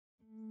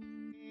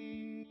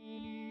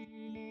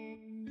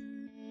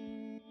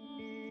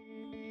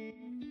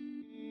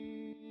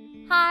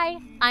Hi,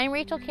 I'm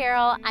Rachel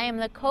Carroll. I am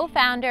the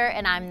co-founder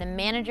and I'm the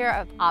manager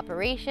of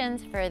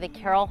operations for the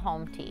Carroll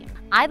Home team.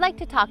 I'd like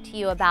to talk to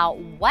you about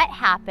what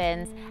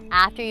happens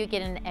after you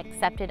get an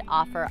accepted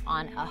offer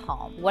on a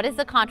home. What does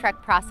the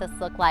contract process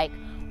look like?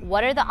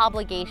 What are the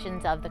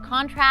obligations of the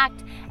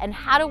contract? And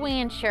how do we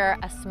ensure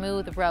a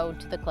smooth road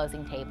to the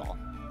closing table?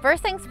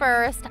 First things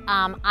first,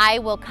 I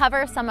will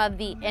cover some of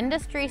the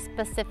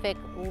industry-specific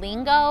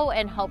lingo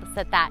in hopes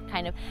that that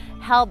kind of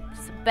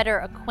helps better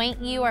acquaint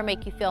you or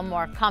make you feel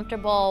more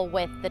comfortable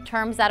with the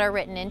terms that are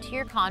written into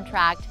your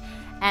contract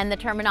and the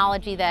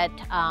terminology that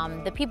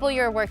the people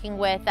you're working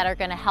with that are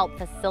going to help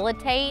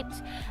facilitate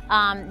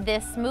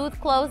this smooth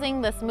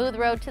closing, the smooth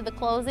road to the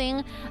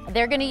closing.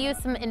 They're going to use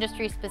some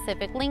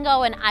industry-specific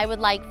lingo, and I would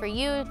like for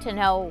you to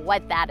know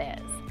what that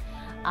is.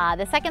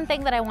 The second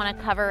thing that I want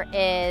to cover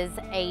is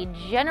a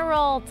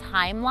general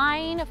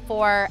timeline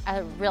for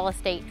a real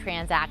estate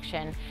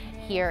transaction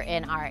here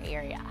in our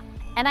area.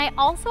 And I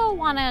also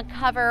want to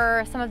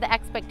cover some of the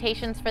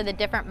expectations for the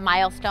different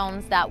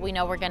milestones that we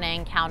know we're going to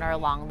encounter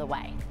along the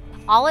way.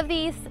 All of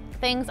these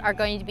things are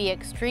going to be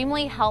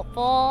extremely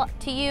helpful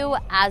to you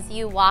as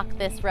you walk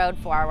this road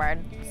forward.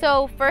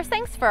 So first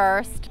things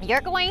first,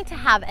 you're going to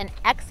have an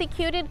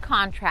executed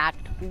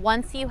contract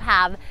once you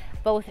have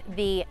both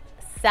the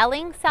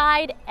selling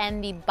side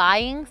and the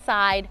buying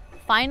side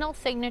final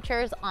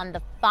signatures on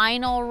the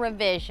final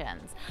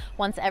revisions.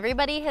 Once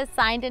everybody has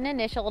signed and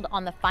initialed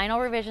on the final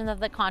revisions of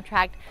the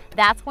contract,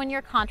 that's when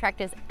your contract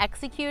is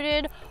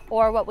executed,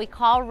 or what we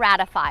call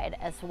ratified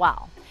as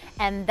well.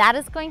 And that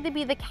is going to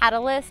be the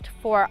catalyst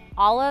for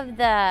all of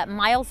the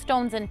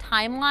milestones and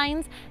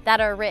timelines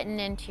that are written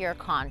into your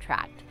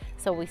contract.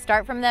 So we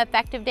start from the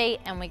effective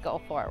date and we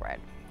go forward.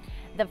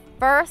 The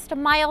first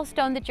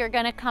milestone that you're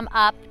going to come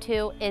up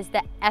to is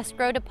the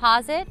escrow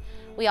deposit.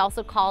 We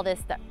also call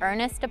this the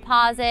earnest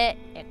deposit.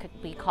 It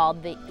could be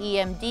called the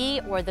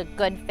EMD or the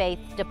good faith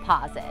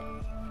deposit.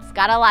 It's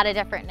got a lot of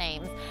different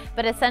names,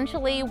 but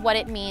essentially what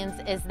it means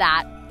is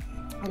that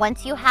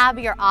once you have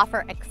your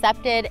offer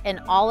accepted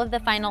and all of the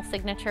final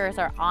signatures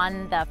are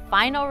on the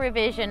final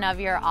revision of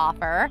your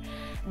offer,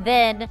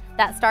 then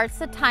that starts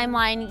the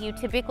timeline. You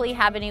typically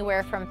have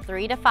anywhere from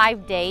 3 to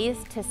 5 days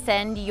to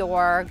send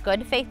your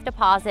good faith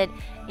deposit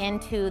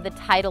into the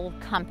title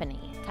company.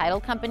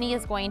 Title company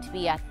is going to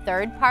be a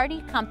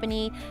third-party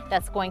company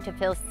that's going to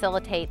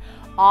facilitate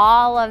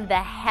all of the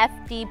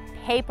hefty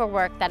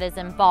paperwork that is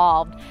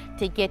involved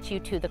to get you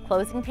to the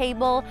closing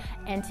table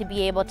and to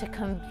be able to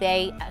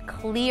convey a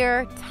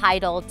clear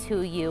title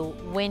to you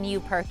when you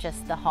purchase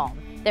the home.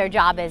 Their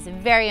job is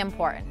very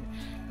important.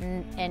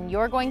 And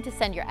you're going to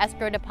send your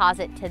escrow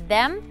deposit to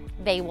them.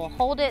 They will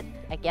hold it.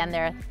 Again,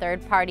 they're a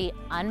third-party,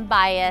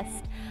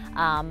 unbiased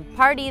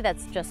party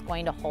that's just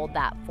going to hold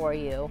that for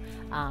you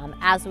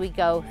as we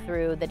go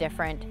through the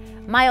different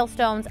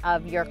milestones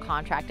of your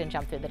contract and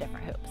jump through the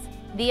different hoops.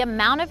 The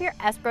amount of your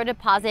escrow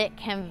deposit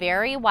can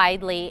vary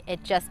widely.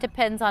 It just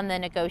depends on the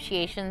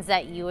negotiations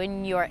that you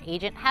and your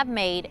agent have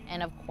made,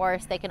 and of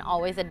course they can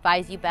always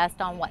advise you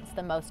best on what's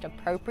the most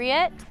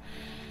appropriate.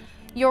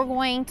 You're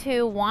going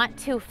to want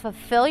to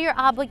fulfill your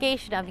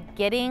obligation of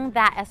getting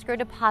that escrow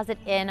deposit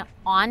in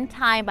on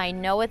time. I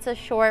know it's a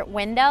short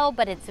window,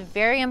 but it's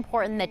very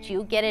important that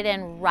you get it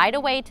in right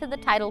away to the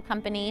title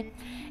company.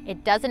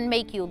 It doesn't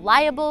make you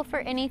liable for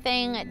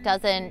anything. It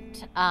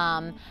doesn't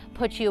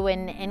put you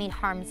in any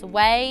harm's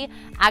way.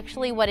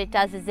 Actually, what it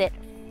does is it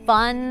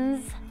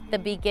funds the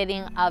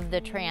beginning of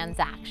the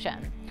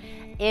transaction.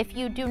 If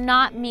you do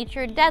not meet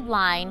your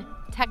deadline,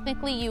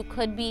 technically you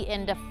could be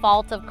in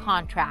default of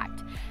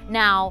contract.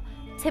 Now,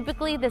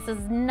 typically this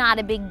is not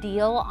a big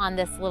deal on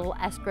this little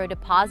escrow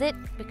deposit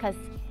because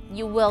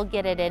you will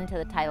get it into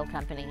the title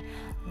company.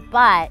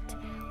 But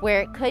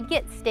where it could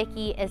get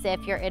sticky is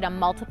if you're in a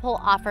multiple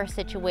offer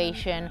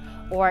situation,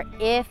 or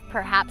if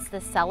perhaps the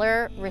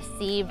seller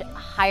received a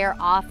higher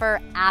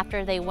offer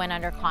after they went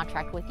under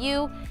contract with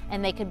you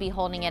and they could be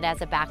holding it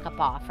as a backup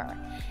offer.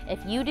 If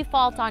you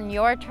default on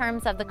your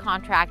terms of the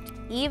contract,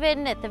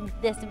 even at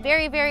this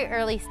very, very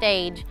early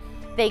stage,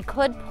 they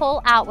could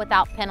pull out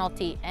without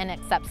penalty and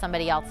accept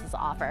somebody else's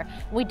offer.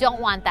 We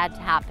don't want that to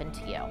happen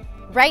to you.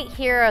 Right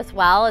here as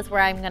well is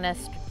where I'm going to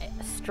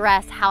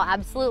stress how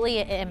absolutely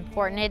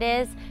important it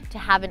is to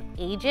have an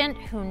agent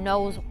who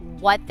knows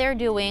what they're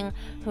doing,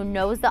 who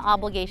knows the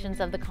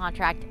obligations of the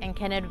contract, and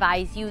can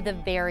advise you the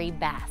very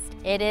best.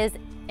 It is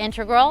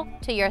integral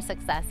to your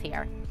success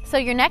here. So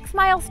your next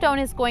milestone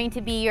is going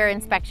to be your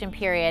inspection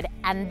period,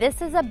 and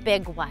this is a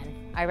big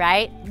one, all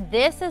right?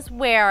 This is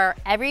where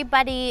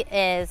everybody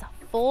is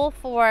full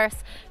force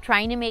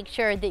trying to make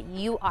sure that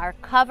you are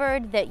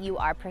covered, that you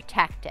are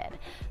protected.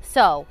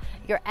 So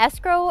your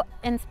escrow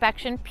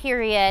inspection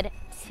period,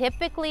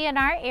 typically in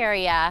our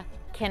area,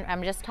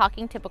 I'm just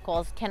talking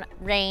typicals, can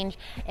range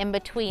in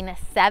between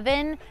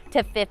 7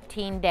 to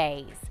 15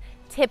 days.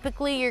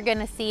 Typically, you're going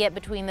to see it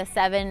between the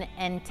 7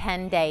 and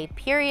 10 day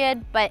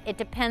period, but it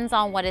depends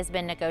on what has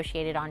been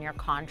negotiated on your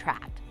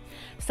contract.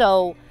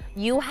 So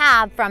you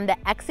have from the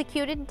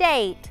executed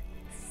date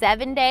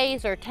 7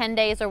 days or 10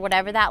 days or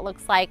whatever that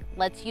looks like.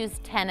 Let's use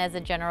 10 as a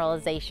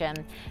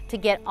generalization to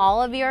get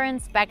all of your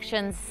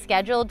inspections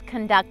scheduled,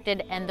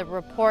 conducted, and the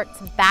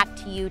reports back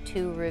to you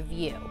to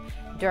review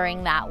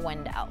during that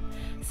window.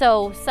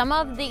 So some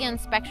of the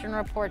inspection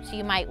reports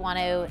you might want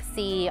to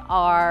see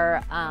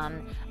are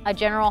a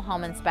general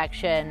home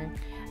inspection,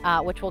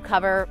 which will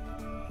cover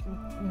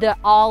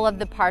all of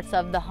the parts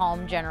of the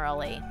home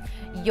generally.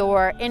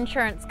 Your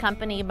insurance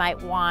company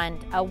might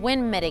want a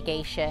wind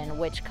mitigation,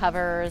 which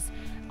covers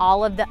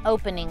all of the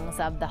openings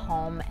of the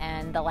home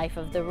and the life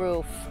of the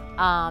roof.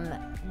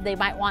 They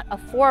might want a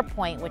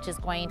 4-point, which is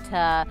going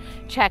to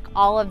check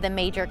all of the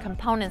major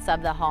components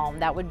of the home.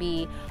 That would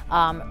be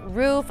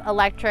roof,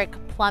 electric,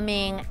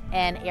 plumbing,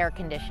 and air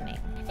conditioning.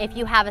 If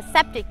you have a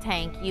septic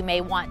tank, you may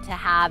want to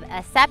have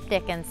a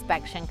septic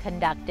inspection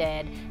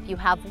conducted. If you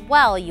have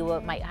well,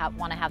 you might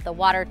want to have the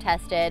water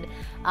tested.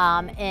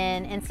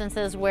 In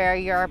instances where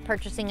you're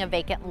purchasing a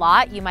vacant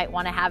lot, you might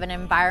want to have an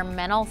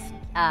environmental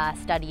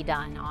study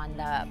done on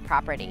the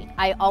property.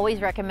 I always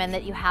recommend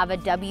that you have a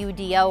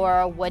WDO or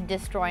a wood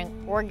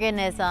destroying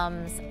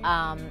organisms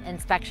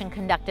inspection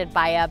conducted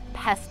by a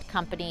pest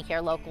company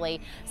here locally.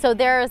 So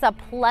there's a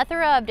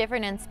plethora of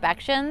different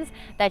inspections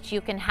that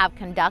you can have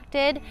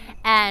conducted,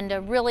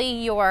 and really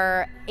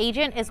your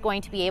agent is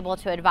going to be able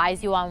to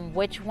advise you on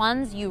which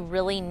ones you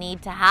really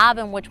need to have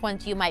and which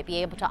ones you might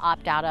be able to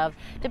opt out of,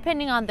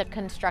 depending on the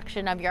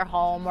construction of your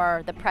home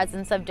or the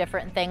presence of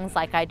different things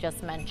like I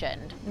just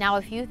mentioned. Now,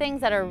 a few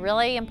things that are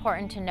really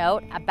important to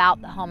note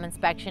about the home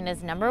inspection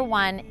is, number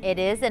one, it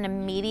is an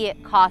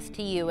immediate cost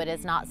to you. It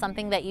is not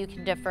something that you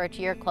can defer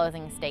to your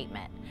closing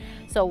statement.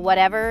 So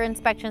whatever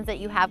inspections that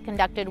you have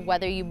conducted,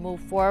 whether you move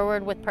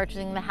forward with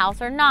purchasing the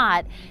house or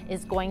not,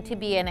 is going to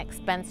be an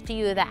expense to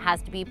you that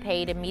has to be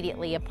paid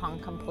immediately upon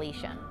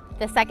completion.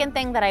 The second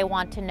thing that I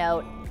want to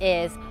note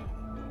is,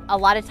 a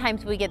lot of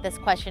times we get this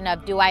question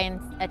of, do I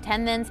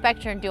attend the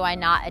inspection or do I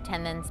not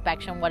attend the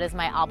inspection? What is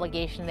my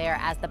obligation there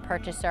as the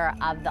purchaser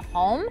of the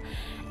home?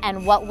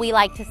 And what we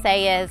like to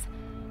say is,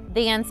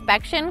 the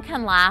inspection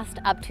can last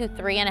up to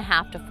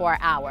 3.5 to 4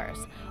 hours.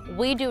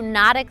 We do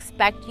not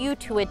expect you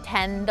to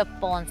attend the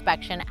full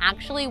inspection.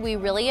 Actually, we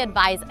really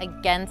advise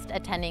against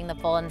attending the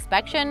full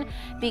inspection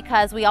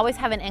because we always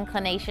have an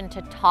inclination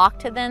to talk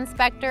to the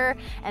inspector,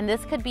 and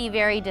this could be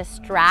very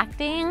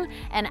distracting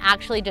and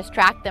actually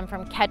distract them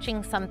from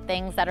catching some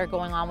things that are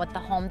going on with the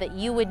home that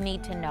you would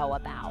need to know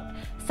about.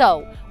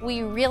 So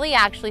we really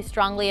actually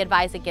strongly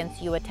advise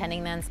against you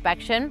attending the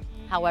inspection.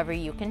 However,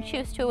 you can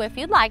choose to if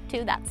you'd like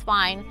to, that's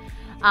fine.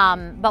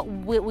 But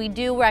what we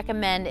do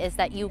recommend is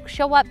that you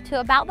show up to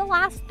about the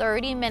last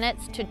 30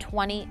 minutes to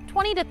 20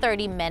 to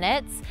 30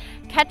 minutes.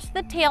 Catch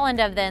the tail end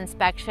of the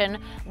inspection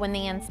when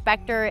the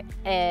inspector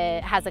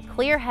has a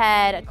clear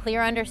head, a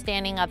clear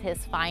understanding of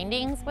his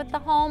findings with the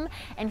home,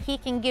 and he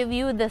can give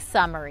you the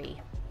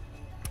summary.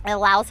 It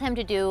allows him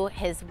to do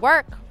his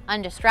work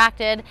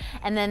undistracted,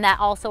 and then that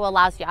also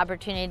allows the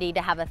opportunity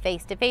to have a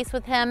face-to-face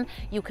with him.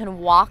 You can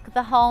walk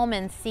the home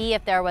and see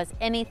if there was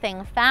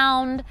anything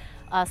found,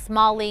 a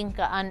small leak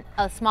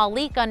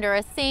under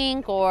a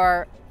sink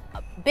or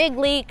a big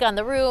leak on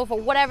the roof or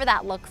whatever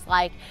that looks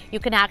like. You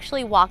can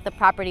actually walk the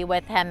property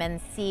with him and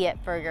see it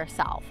for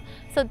yourself.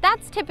 So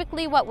that's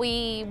typically what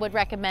we would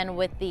recommend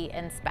with the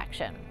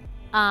inspection.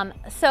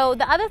 So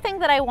the other thing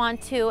that I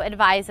want to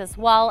advise as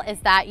well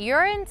is that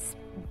your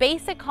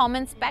basic home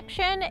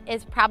inspection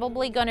is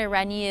probably going to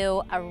run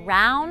you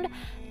around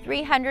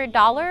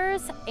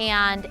 $300,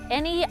 and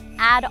any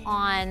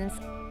add-ons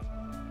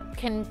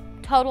can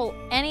total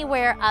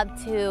anywhere up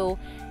to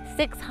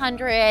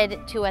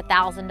 $600 to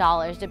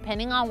 $1,000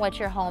 depending on what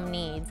your home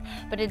needs.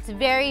 But it's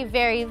very,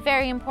 very,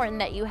 very important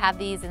that you have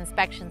these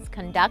inspections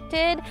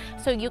conducted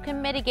so you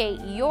can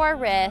mitigate your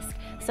risk,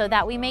 so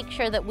that we make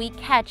sure that we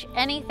catch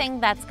anything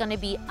that's going to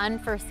be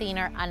unforeseen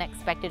or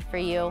unexpected for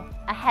you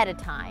ahead of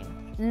time.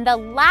 And the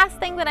last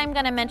thing that I'm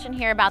going to mention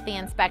here about the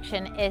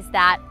inspection is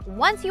that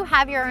once you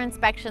have your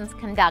inspections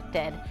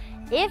conducted,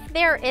 if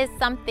there is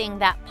something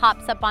that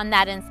pops up on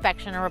that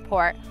inspection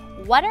report,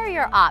 what are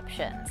your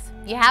options?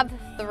 You have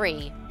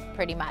 3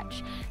 pretty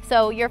much.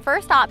 So your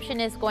first option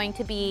is going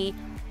to be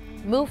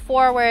move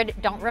forward,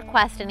 don't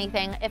request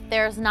anything if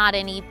there's not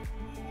any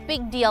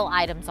big deal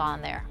items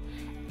on there.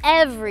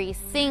 Every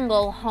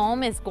single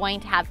home is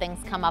going to have things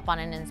come up on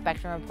an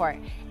inspection report.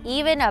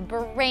 Even a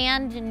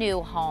brand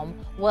new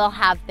home will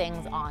have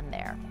things on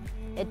there.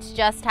 It's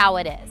just how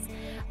it is.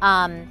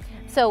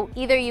 So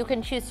either you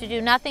can choose to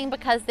do nothing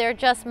because they're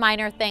just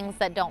minor things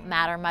that don't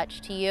matter much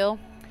to you.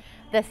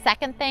 The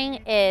second thing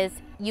is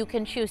you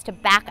can choose to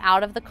back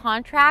out of the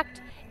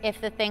contract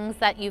if the things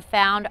that you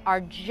found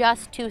are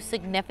just too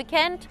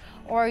significant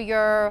or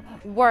you're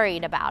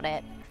worried about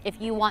it.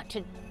 If you want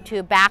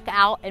to back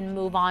out and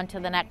move on to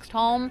the next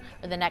home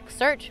or the next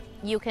search,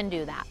 you can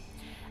do that.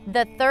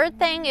 The third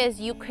thing is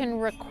you can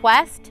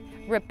request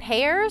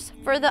repairs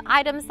for the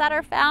items that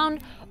are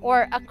found,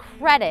 or a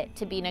credit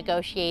to be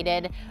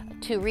negotiated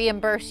to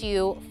reimburse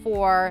you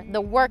for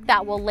the work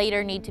that will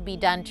later need to be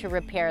done to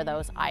repair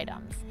those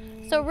items.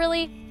 So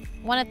really,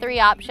 one of three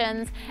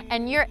options,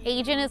 and your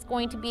agent is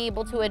going to be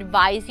able to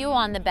advise you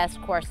on the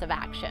best course of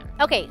action.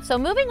 Okay, so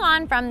moving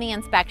on from the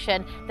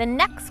inspection, the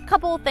next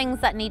couple of things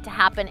that need to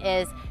happen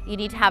is you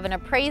need to have an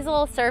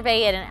appraisal,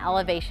 survey, and an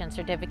elevation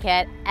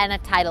certificate, and a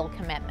title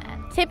commitment.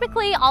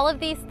 Typically, all of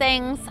these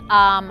things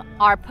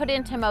are put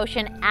into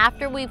motion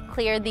after we've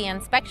cleared the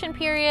inspection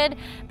period,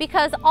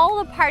 because all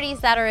the parties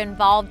that are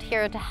involved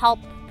here to help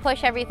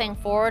push everything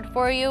forward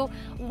for you,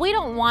 we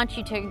don't want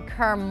you to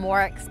incur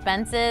more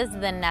expenses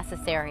than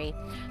necessary.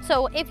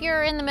 So if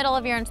you're in the middle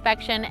of your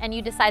inspection and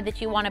you decide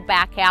that you want to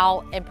back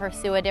out and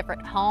pursue a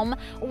different home,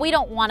 we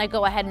don't want to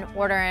go ahead and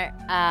order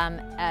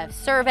a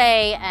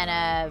survey and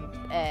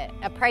a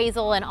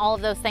appraisal and all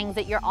of those things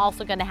that you're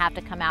also going to have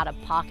to come out of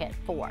pocket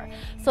for.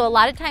 So a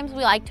lot of times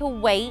we like to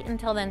wait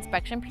until the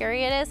inspection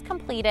period is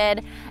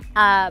completed,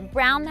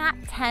 around that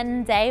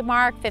 10-day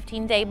mark,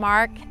 15-day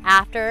mark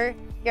after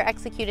your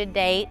executed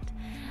date,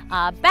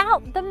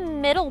 about the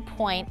middle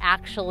point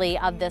actually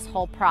of this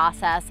whole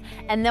process,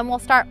 and then we'll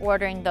start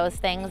ordering those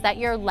things that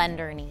your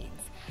lender needs.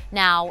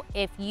 Now,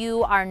 if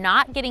you are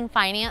not getting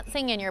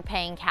financing and you're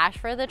paying cash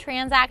for the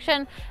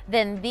transaction,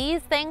 then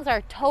these things are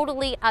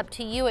totally up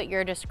to you at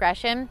your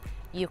discretion.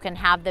 You can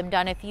have them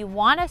done if you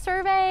want a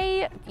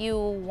survey, if you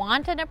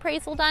want an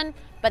appraisal done,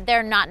 but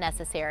they're not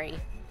necessary.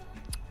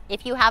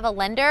 If you have a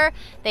lender,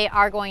 they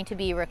are going to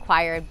be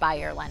required by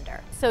your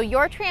lender. So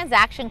your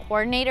transaction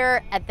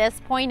coordinator at this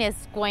point is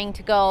going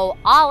to go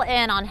all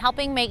in on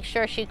helping make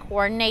sure she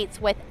coordinates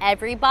with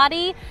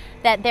everybody,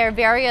 that their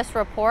various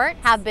reports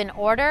have been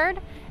ordered,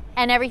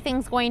 and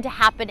everything's going to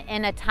happen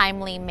in a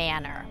timely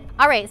manner.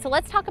 All right, so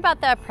let's talk about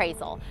the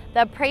appraisal.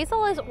 The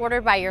appraisal is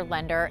ordered by your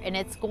lender, and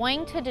it's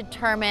going to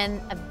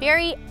determine a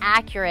very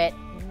accurate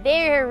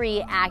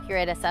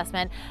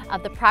assessment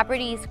of the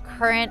property's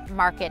current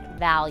market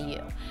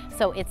value.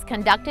 So it's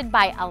conducted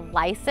by a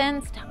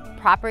licensed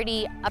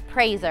property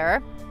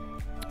appraiser,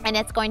 and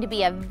it's going to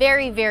be a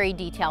very, very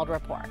detailed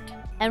report.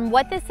 And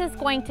what this is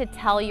going to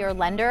tell your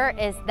lender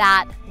is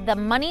that the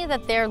money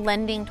that they're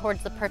lending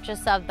towards the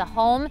purchase of the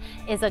home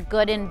is a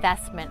good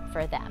investment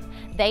for them.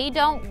 They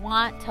don't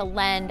want to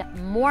lend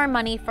more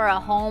money for a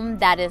home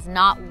that is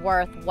not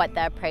worth what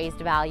the appraised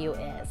value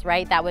is,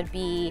 right? That would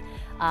be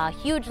a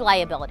huge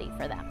liability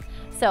for them.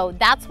 So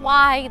that's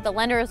why the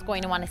lender is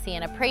going to want to see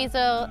an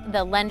appraisal.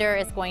 The lender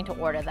is going to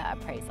order the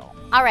appraisal.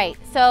 All right,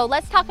 so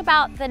let's talk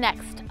about the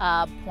next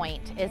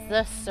point, is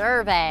the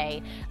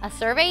survey. A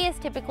survey is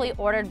typically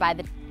ordered by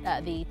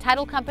the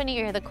title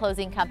company or the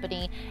closing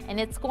company, and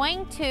it's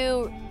going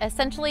to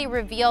essentially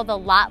reveal the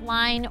lot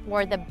line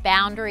or the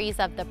boundaries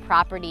of the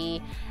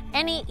property,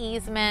 any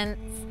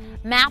easements,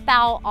 map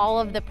out all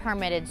of the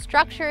permitted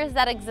structures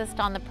that exist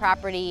on the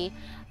property,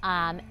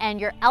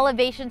 and your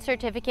elevation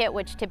certificate,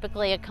 which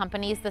typically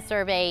accompanies the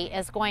survey,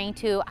 is going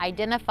to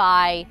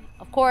identify,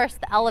 of course,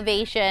 the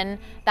elevation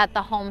that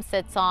the home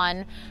sits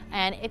on,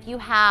 and if you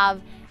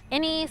have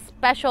any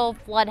special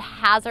flood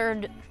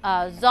hazard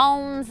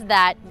zones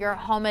that your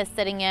home is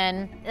sitting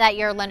in, that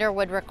your lender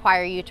would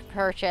require you to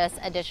purchase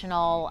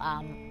additional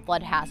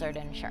flood hazard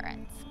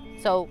insurance.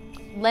 So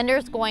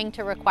lender's going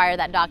to require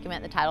that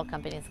document, the title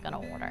company is going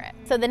to order it.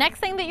 So the next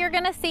thing that you're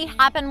going to see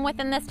happen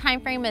within this time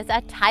frame is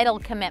a title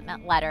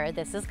commitment letter.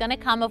 This is going to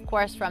come, of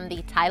course, from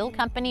the title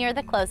company or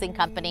the closing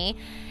company,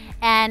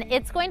 and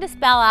it's going to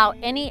spell out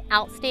any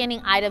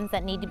outstanding items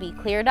that need to be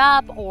cleared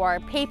up or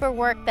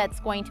paperwork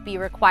that's going to be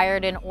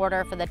required in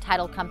order for the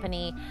title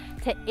company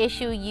to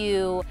issue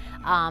you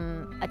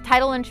a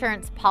title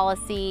insurance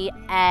policy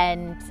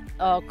and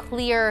a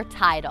clear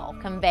title,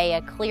 convey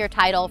a clear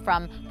title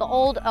from the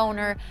old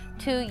owner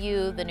to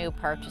you, the new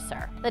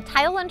purchaser. The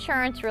title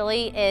insurance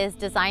really is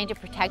designed to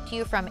protect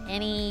you from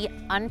any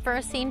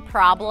unforeseen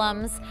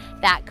problems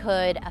that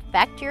could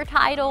affect your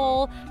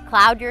title,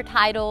 cloud your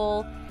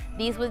title.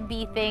 These would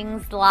be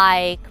things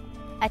like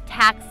a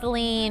tax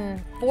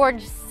lien,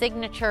 forged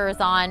signatures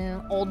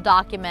on old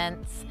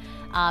documents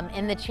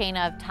in the chain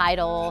of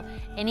title,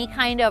 any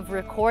kind of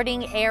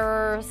recording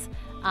errors,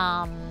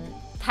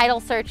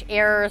 title search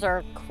errors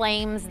or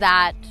claims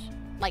that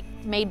like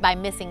made by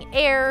missing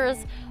heirs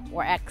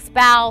or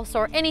ex-spouse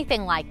or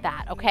anything like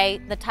that, okay?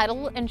 The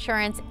title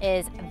insurance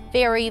is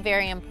very,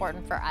 very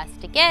important for us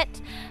to get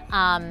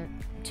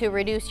to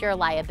reduce your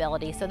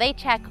liability. So they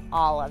check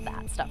all of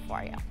that stuff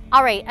for you.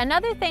 All right,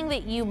 another thing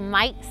that you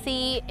might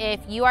see if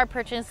you are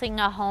purchasing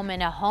a home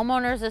in a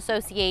homeowners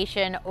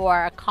association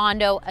or a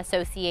condo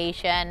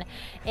association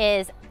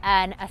is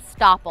an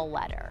estoppel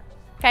letter.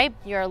 Okay,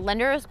 your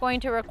lender is going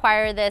to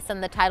require this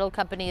and the title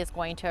company is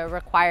going to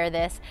require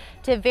this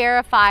to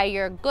verify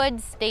your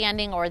good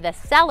standing or the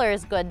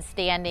seller's good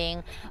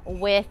standing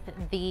with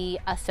the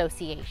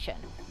association.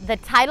 The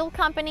title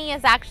company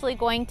is actually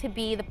going to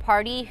be the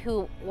party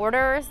who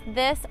orders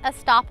this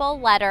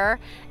estoppel letter,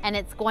 and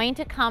it's going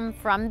to come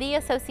from the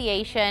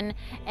association,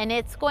 and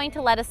it's going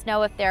to let us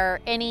know if there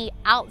are any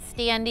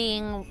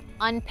outstanding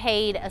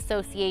unpaid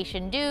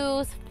association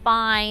dues,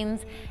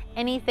 fines,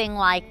 anything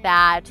like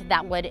that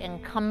that would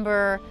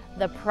encumber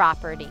the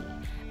property.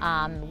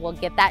 We'll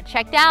get that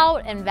checked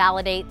out and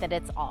validate that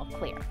it's all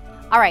clear.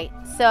 All right,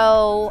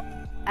 so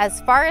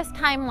as far as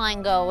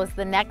timeline goes,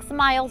 the next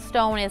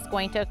milestone is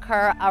going to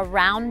occur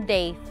around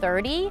day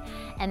 30,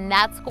 and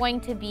that's going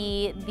to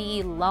be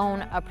the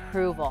loan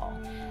approval.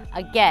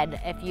 Again,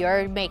 if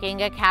you're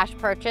making a cash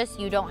purchase,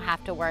 you don't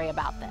have to worry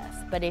about this.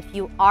 But if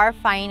you are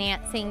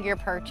financing your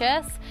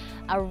purchase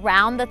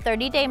around the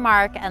 30-day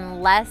mark,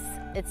 unless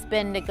it's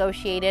been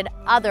negotiated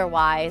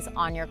otherwise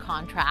on your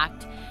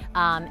contract,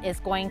 is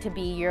going to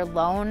be your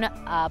loan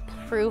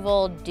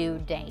approval due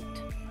date.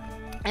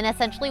 And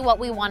essentially what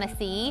we want to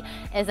see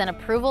is an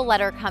approval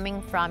letter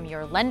coming from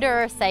your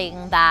lender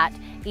saying that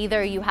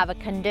either you have a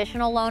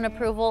conditional loan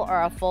approval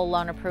or a full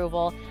loan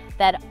approval,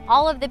 that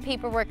all of the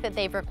paperwork that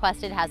they've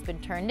requested has been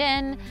turned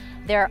in,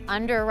 their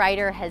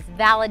underwriter has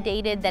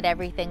validated that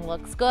everything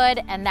looks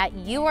good, and that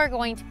you are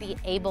going to be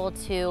able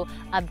to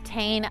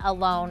obtain a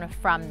loan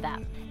from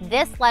them.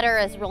 This letter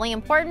is really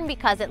important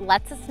because it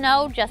lets us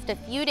know just a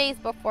few days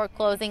before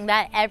closing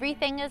that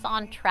everything is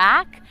on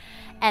track.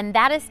 And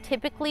that is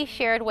typically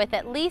shared with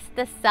at least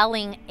the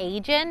selling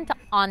agent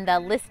on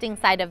the listing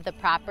side of the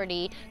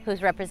property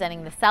who's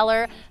representing the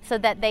seller, so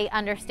that they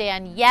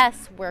understand,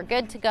 yes, we're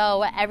good to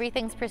go,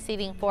 everything's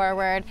proceeding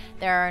forward,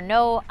 there are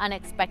no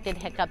unexpected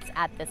hiccups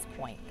at this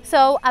point.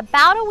 So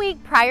about a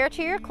week prior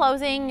to your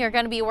closing, you're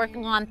going to be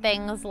working on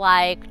things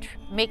like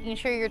making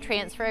sure your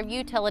transfer of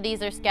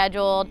utilities are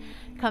scheduled,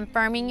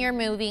 confirming your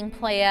moving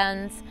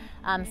plans,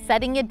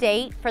 setting a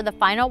date for the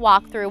final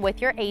walkthrough with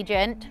your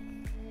agent.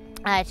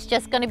 It's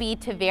just going to be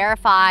to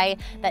verify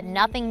that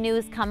nothing new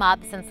has come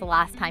up since the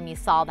last time you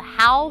saw the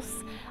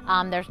house.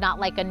 There's not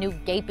like a new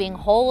gaping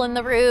hole in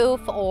the roof,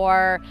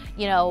 or,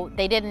 you know,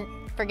 they didn't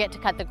forget to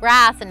cut the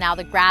grass and now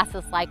the grass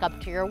is like up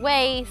to your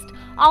waist.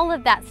 All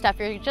of that stuff,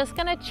 you're just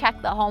going to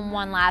check the home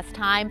one last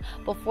time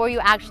before you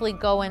actually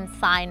go and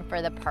sign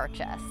for the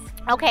purchase.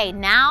 Okay,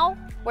 now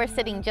we're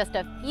sitting just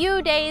a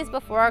few days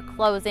before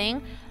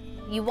closing.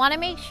 You want to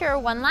make sure,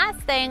 one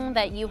last thing,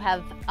 that you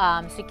have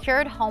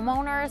secured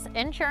homeowners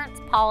insurance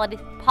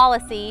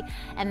policy,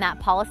 and that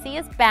policy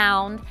is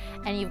bound,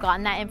 and you've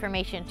gotten that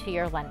information to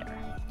your lender.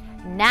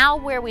 Now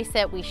where we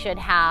sit, we should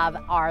have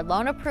our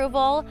loan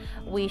approval,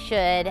 we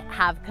should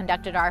have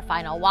conducted our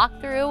final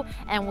walkthrough,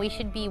 and we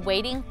should be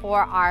waiting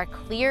for our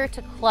clear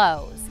to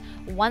close.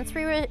 Once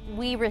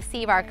we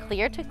receive our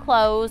clear to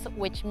close,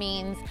 which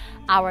means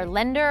our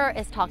lender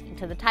is talking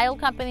to the title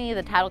company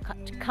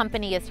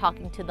company is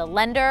talking to the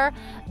lender,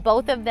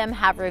 both of them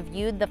have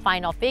reviewed the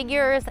final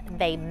figures,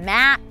 they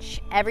match,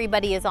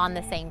 everybody is on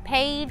the same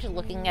page,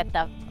 looking at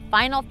the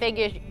final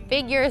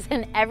figures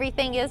and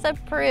everything is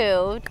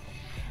approved,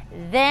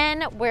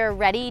 then we're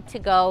ready to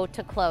go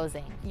to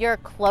closing. Your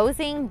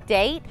closing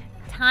date,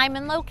 time,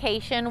 and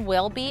location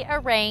will be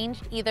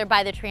arranged either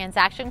by the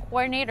transaction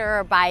coordinator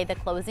or by the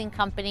closing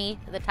company,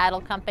 the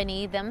title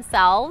company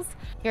themselves.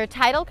 Your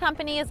title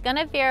company is going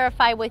to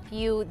verify with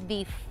you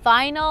the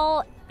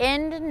final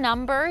end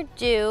number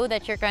due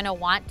that you're going to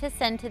want to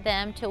send to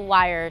them, to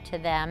wire to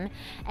them.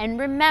 And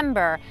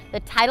remember, the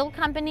title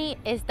company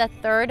is the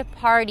third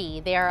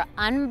party. They are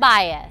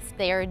unbiased.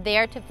 They are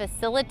there to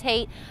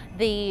facilitate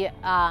the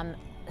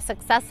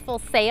successful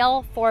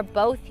sale for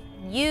both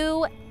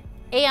you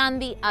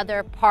and the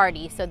other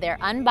party, so they're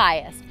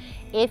unbiased.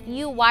 If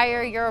you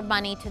wire your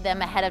money to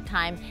them ahead of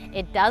time,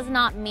 it does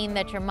not mean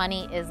that your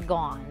money is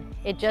gone.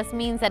 It just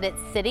means that it's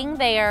sitting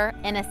there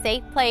in a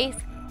safe place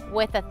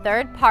with a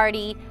third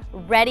party,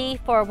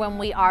 ready for when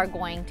we are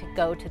going to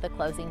go to the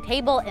closing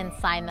table and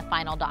sign the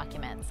final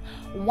documents.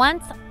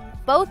 Once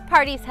both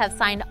parties have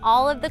signed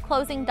all of the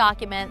closing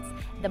documents,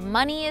 the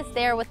money is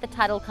there with the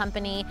title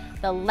company,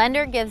 the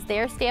lender gives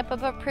their stamp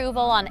of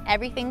approval on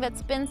everything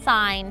that's been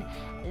signed,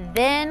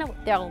 then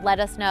they'll let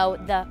us know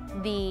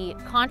the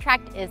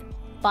contract is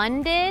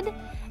funded,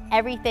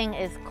 everything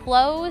is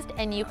closed,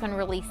 and you can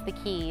release the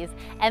keys.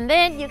 And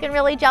then you can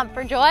really jump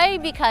for joy,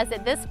 because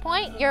at this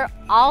point you're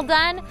all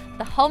done.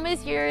 The home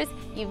is yours.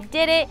 You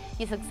did it.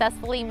 You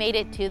successfully made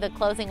it to the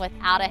closing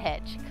without a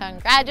hitch.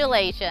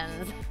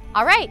 Congratulations.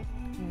 All right.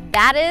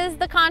 That is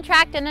the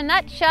contract in a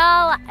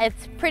nutshell.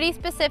 It's pretty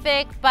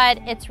specific, but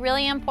it's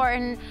really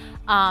important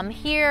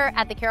here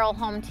at the Carroll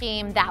Home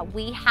Team that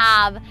we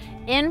have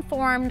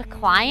informed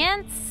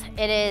clients.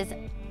 It is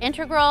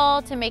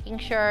integral to making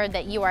sure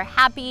that you are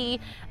happy,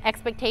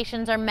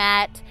 expectations are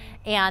met,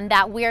 and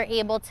that we're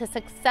able to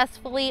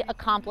successfully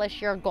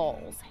accomplish your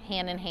goals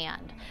hand in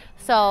hand.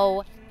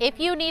 So if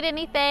you need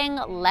anything,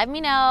 let me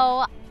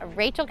know.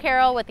 Rachel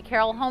Carroll with the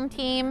Carroll Home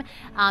Team.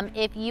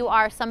 If you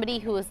are somebody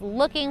who is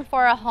looking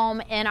for a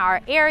home in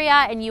our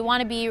area and you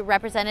want to be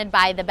represented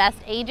by the best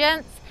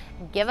agents,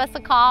 give us a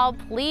call,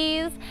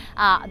 please.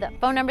 The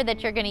phone number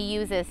that you're going to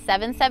use is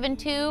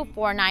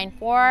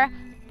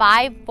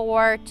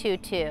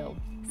 772-494-5422.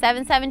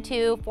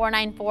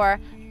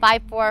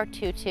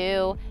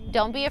 772-494-5422.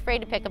 Don't be afraid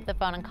to pick up the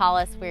phone and call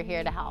us. We're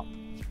here to help.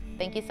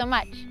 Thank you so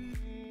much.